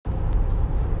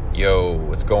Yo,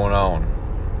 what's going on?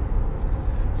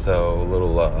 So, a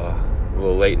little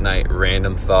late night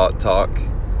random thought talk.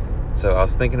 So, I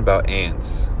was thinking about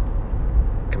ants,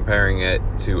 comparing it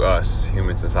to us,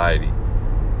 human society.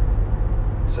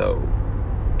 So,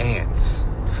 ants.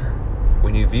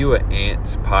 When you view an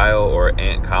ant pile or an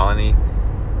ant colony,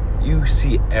 you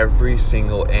see every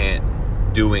single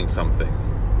ant doing something,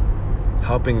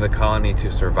 helping the colony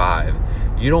to survive.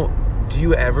 Do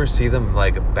you ever see them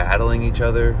like battling each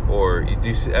other? Or do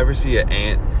you ever see an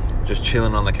ant just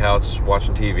chilling on the couch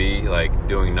watching TV, like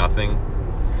doing nothing?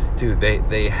 Dude,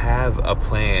 they have a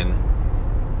plan,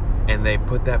 and they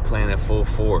put that plan in full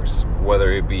force,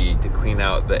 whether it be to clean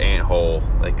out the ant hole,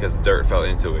 like because dirt fell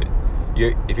into it.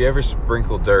 If you ever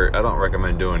sprinkle dirt, I don't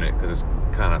recommend doing it because it's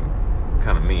kind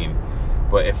of mean.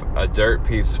 But if a dirt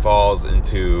piece falls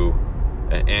into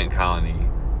an ant colony,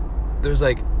 there's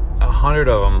like 100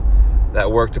 of them that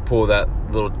work to pull that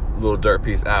little dirt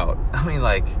piece out. I mean,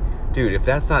 like, dude, if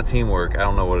that's not teamwork, I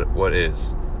don't know what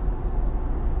is.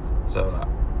 So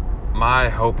my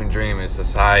hope and dream is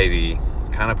society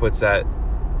kind of puts that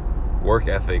work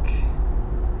ethic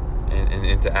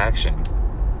into action.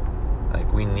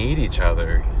 Like, we need each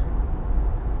other.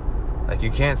 Like,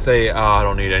 you can't say, oh, I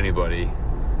don't need anybody.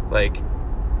 Like,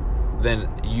 then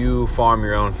you farm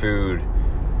your own food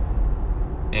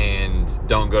and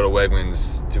don't go to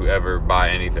Wegmans to ever buy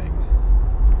anything,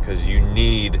 because you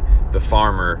need the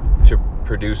farmer to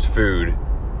produce food,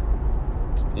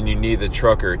 and you need the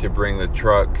trucker to bring the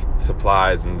truck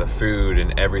supplies and the food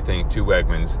and everything to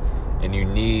Wegmans, and you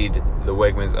need the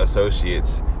Wegmans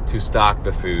associates to stock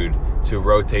the food, to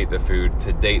rotate the food,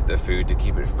 to date the food, to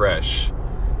keep it fresh.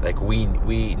 Like, we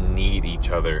need each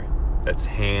other. That's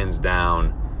hands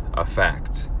down a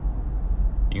fact.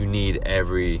 You need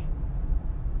everybody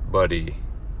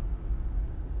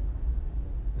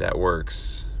that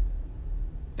works,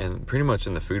 and pretty much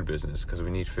in the food business, because we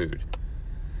need food.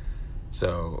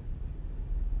 So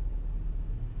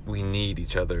we need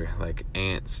each other like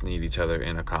ants need each other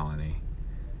in a colony.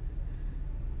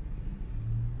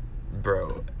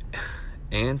 Bro,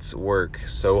 ants work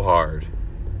so hard.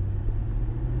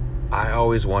 I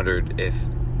always wondered,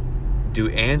 do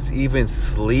ants even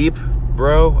sleep,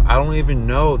 bro? I don't even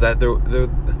know that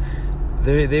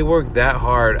they work that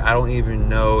hard. I don't even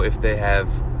know if they have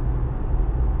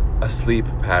a sleep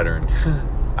pattern.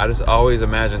 I just always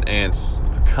imagine ants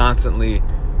constantly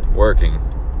working.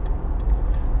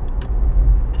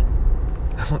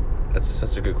 That's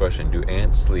such a good question. Do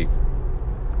ants sleep?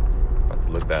 About to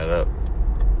look that up.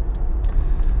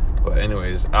 But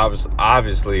anyways,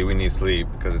 obviously we need sleep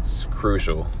because it's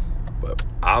crucial. But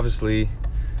obviously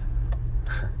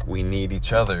we need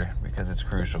each other because it's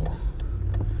crucial.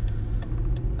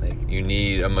 Like, you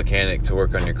need a mechanic to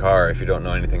work on your car if you don't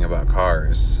know anything about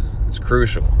cars. It's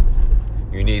crucial.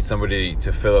 You need somebody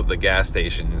to fill up the gas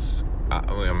stations.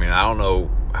 I mean, I don't know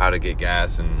how to get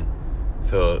gas and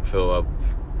fill up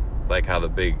like how the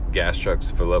big gas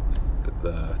trucks fill up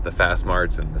the Fast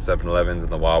Marts and the 7-Elevens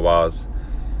and the Wawas.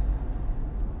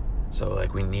 So,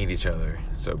 like, we need each other.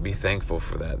 So be thankful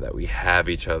for that we have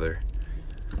each other.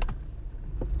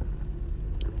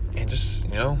 And just,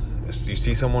 if you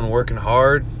see someone working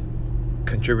hard,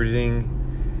 contributing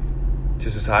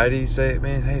to society, say,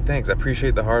 man, hey, thanks, I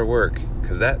appreciate the hard work.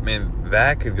 Because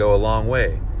that could go a long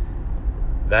way.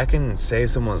 That can save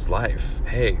someone's life.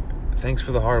 Hey, thanks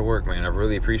for the hard work, man, I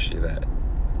really appreciate that.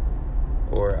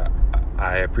 Or,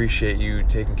 I appreciate you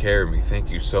taking care of me, thank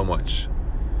you so much.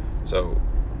 So,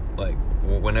 like,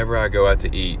 whenever I go out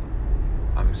to eat,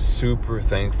 I'm super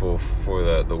thankful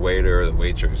for the waiter or the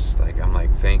waitress. Like, I'm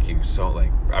like, thank you. So,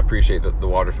 like, I appreciate the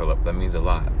water fill up. That means a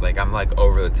lot. Like, I'm like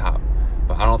over the top.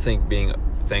 But I don't think being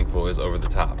thankful is over the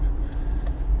top.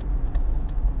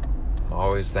 I'm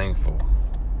always thankful.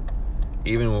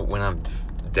 Even when I'm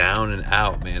down and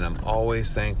out, man, I'm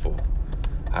always thankful.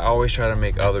 I always try to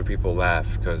make other people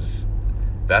laugh, because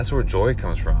that's where joy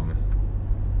comes from.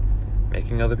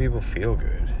 Making other people feel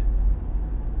good.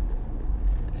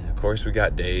 And of course, we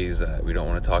got days that we don't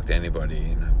want to talk to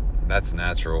anybody, and that's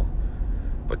natural.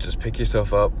 But just pick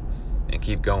yourself up and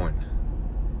keep going.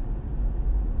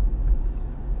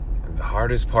 And the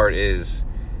hardest part is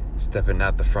stepping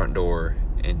out the front door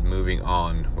and moving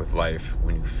on with life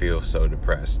when you feel so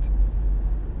depressed.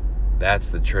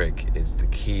 That's the trick, is to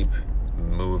keep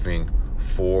moving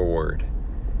forward.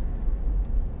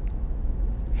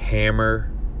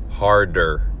 Hammer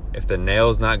harder. If the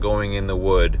nail's not going in the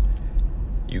wood,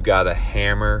 you gotta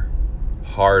hammer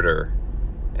harder.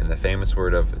 In the famous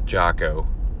word of Jocko,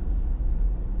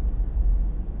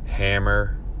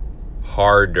 hammer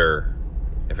harder.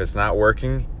 If it's not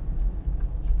working,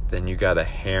 then you gotta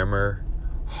hammer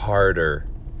harder.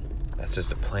 That's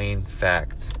just a plain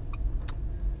fact.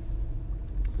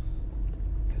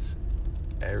 Because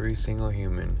every single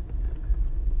human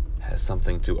has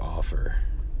something to offer.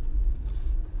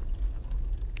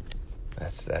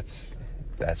 That's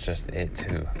just it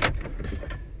too.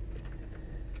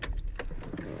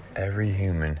 Every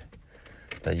human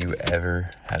that you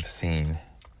ever have seen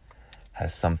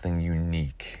has something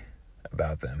unique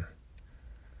about them.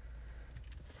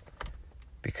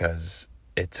 Because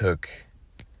it took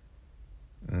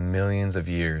millions of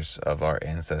years of our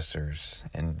ancestors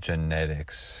and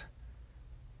genetics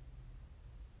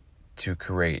to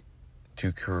create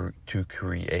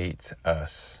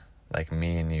us, like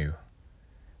me and you.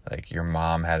 Like your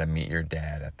mom had to meet your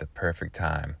dad at the perfect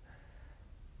time.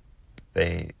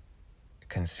 They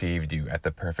conceived you at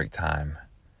the perfect time.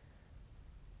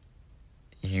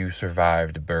 You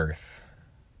survived birth.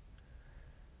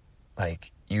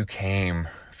 Like you came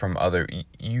from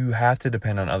you have to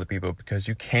depend on other people because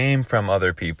you came from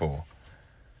other people.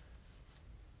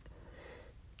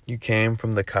 You came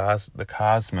from the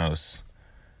cosmos.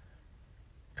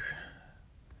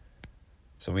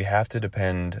 So we have to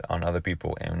depend on other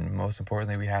people, and most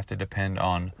importantly, we have to depend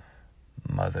on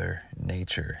Mother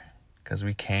Nature, because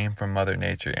we came from Mother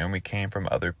Nature and we came from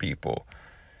other people.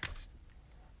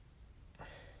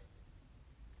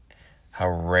 How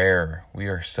rare. We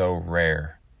are so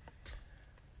rare.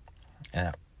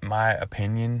 And my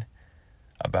opinion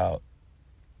about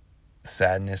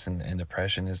sadness and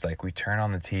depression is like we turn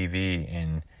on the TV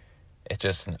and it's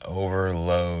just an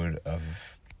overload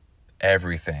of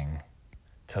everything,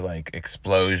 to like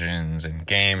explosions and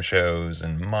game shows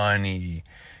and money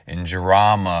and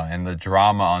drama, and the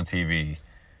drama on TV.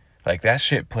 Like that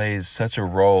shit plays such a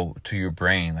role to your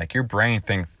brain. Like your brain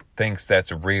thinks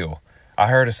that's real. I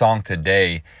heard a song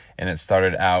today and it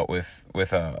started out with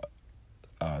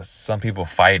some people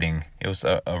fighting. It was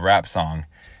a rap song,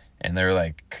 and they're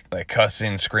like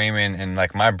cussing, screaming, and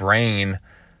like my brain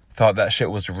thought that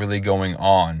shit was really going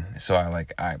on. So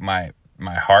my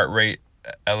heart rate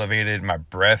elevated, my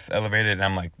breath elevated, and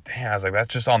I'm like, damn, I was like,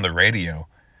 that's just on the radio.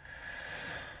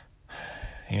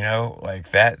 You know,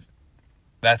 like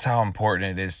that's how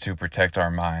important it is to protect our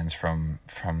minds from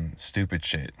stupid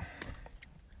shit.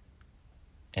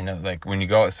 You know, like when you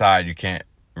go outside, you can't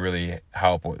really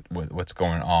help what's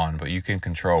going on, but you can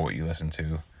control what you listen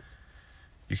to.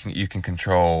 You can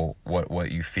control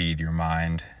what you feed your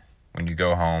mind. When you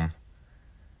go home,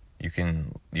 you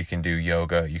can do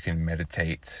yoga, you can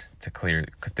meditate to clear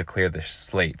the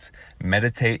slate.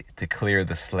 Meditate to clear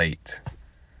the slate.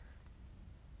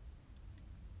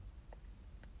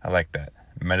 I like that.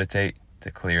 Meditate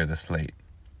to clear the slate.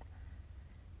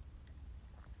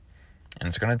 And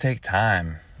it's going to take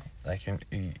time. Like you're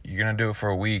going to do it for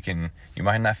a week and you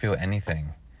might not feel anything.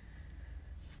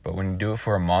 But when you do it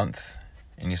for a month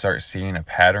and you start seeing a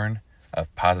pattern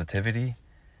of positivity,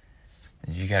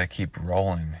 you got to keep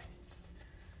rolling.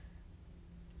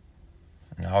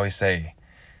 And I always say,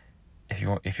 if you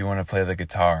want to play the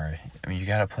guitar, I mean, you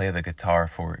got to play the guitar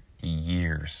for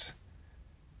years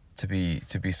to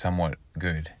be somewhat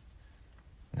good.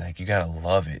 Like you got to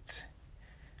love it.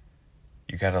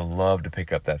 You got to love to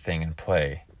pick up that thing and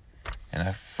play. And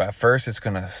at first it's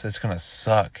gonna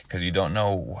suck because you don't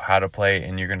know how to play,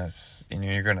 and you're gonna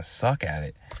suck at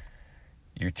it.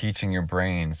 You're teaching your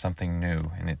brain something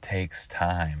new, and it takes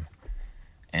time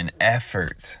and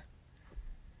effort.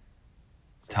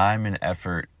 Time and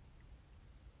effort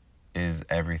is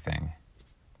everything.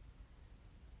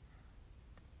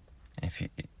 If you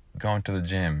go into the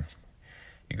gym,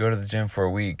 you go to the gym for a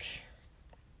week,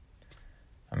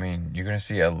 I mean, you're going to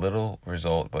see a little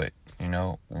result, but you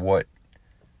know, what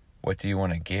do you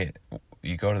want to get?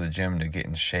 You go to the gym to get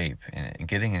in shape, and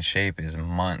getting in shape is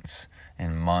months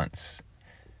and months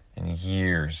and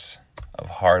years of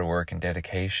hard work and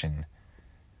dedication.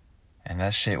 And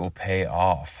that shit will pay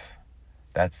off.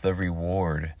 That's the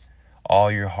reward. All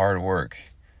your hard work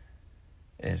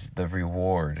is the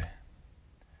reward.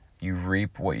 You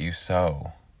reap what you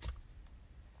sow.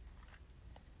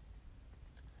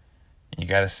 You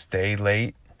got to stay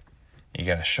late. You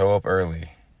got to show up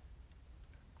early.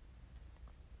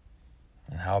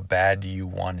 And how bad do you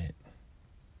want it?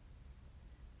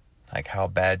 Like, how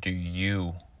bad do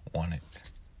you want it?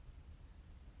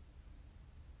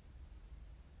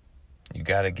 You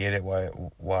got to get it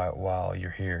while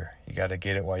you're here. You got to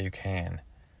get it while you can.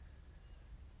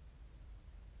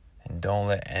 And don't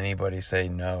let anybody say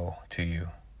no to you.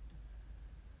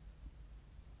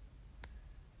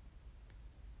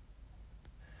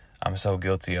 I'm so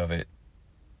guilty of it.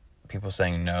 People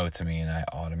saying no to me, and I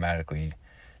automatically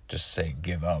just say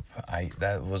give up.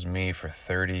 That was me for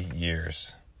 30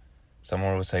 years.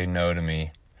 Someone would say no to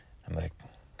me. I'm like,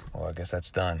 well, I guess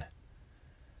that's done.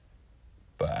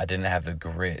 But I didn't have the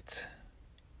grit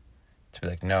to be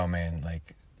like, no, man,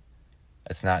 like,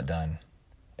 it's not done.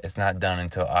 It's not done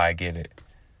until I get it.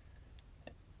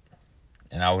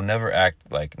 And I will never act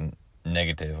like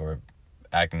negative or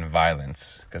act in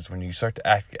violence, because when you start to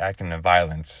act in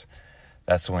violence,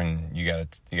 that's when you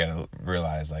gotta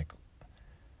realize, like,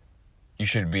 you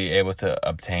should be able to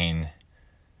obtain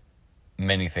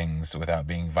many things without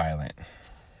being violent.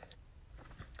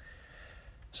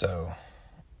 So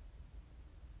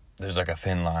there's like a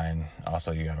thin line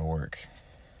also you gotta work.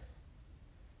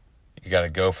 You gotta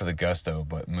go for the gusto,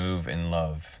 but move in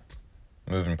love,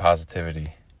 move in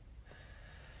positivity.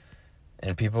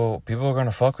 And people are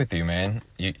gonna fuck with you, man.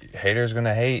 Haters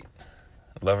gonna hate,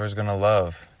 lovers gonna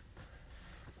love.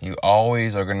 You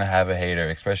always are gonna have a hater,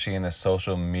 especially in the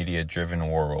social media driven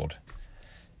world.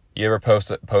 You ever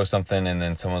post something and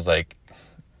then someone's like,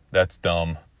 "That's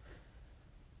dumb,"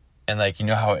 and like, you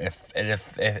know how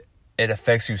it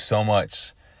affects you so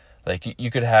much. Like,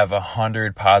 you could have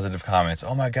 100 positive comments.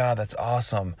 "Oh my God, that's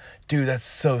awesome, dude, that's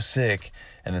so sick,"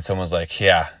 and then someone's like,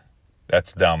 "Yeah,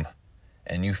 that's dumb,"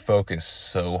 and you focus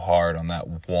so hard on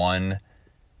that one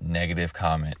negative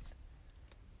comment.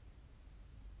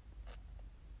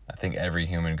 I think every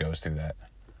human goes through that.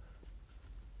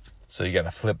 So you got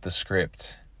to flip the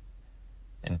script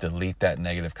and delete that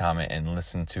negative comment and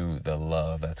listen to the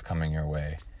love that's coming your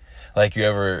way. Like,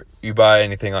 you buy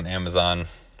anything on Amazon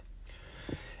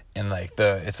and like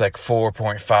it's like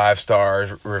 4.5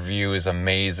 stars, review is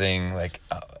amazing. Like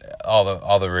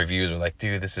all the reviews are like,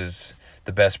 dude, this is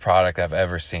the best product I've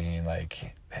ever seen.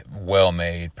 Like, well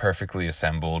made, perfectly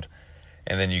assembled.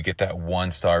 And then you get that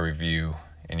 1-star review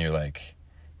and you're like,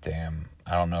 damn,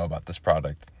 I don't know about this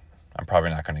product. I'm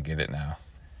probably not going to get it now.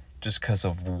 Just because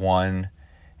of one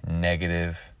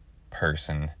negative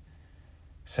person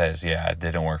says, yeah, it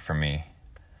didn't work for me.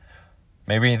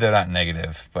 Maybe they're not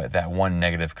negative, but that one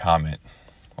negative comment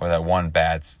or that one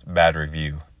bad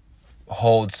review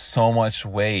holds so much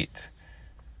weight.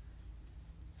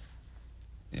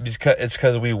 It's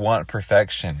because we want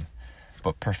perfection,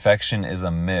 but perfection is a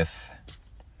myth.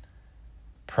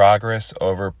 Progress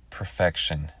over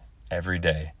perfection every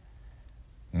day.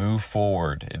 Move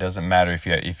forward. It doesn't matter if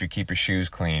you keep your shoes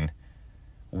clean.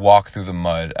 Walk through the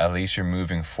mud. At least you're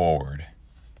moving forward.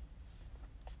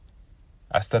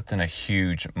 I stepped in a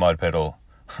huge mud puddle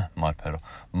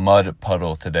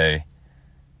today,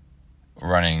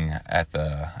 running at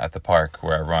the park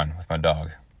where I run with my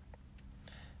dog.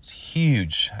 It's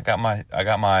huge. I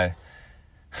got my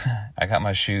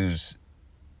shoes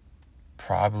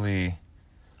probably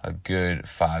a good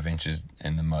 5 inches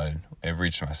in the mud. It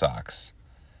reached my socks.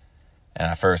 And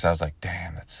at first I was like,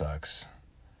 damn, that sucks.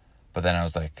 But then I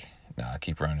was like, nah,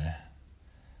 keep running.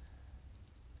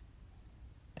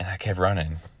 And I kept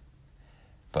running.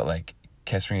 But like,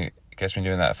 catch me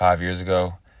doing that 5 years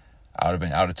ago, I would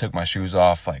have took my shoes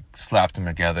off, like slapped them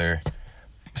together,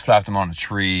 slapped them on a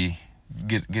tree,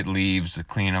 get leaves to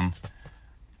clean them.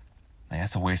 Like,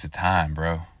 that's a waste of time,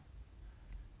 bro.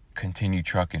 Continue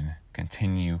trucking.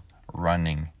 Continue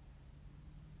running.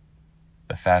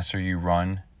 The faster you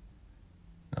run,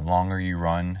 the longer you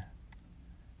run,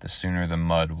 the sooner the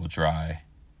mud will dry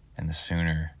and the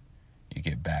sooner you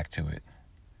get back to it.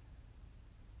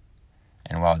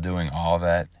 And while doing all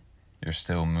that, you're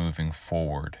still moving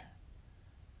forward.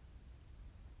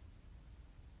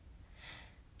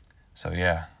 So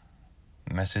yeah,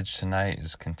 the message tonight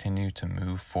is continue to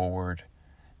move forward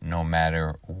no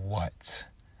matter what.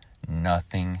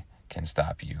 Nothing can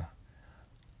stop you.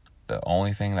 The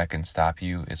only thing that can stop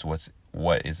you is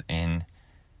what is in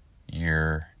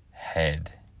your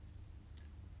head.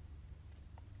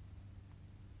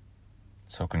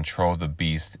 So control the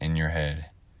beast in your head.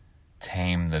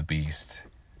 Tame the beast.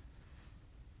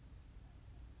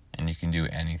 And you can do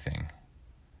anything.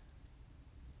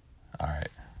 All right.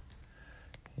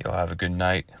 Y'all have a good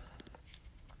night.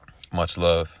 Much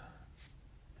love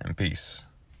and peace.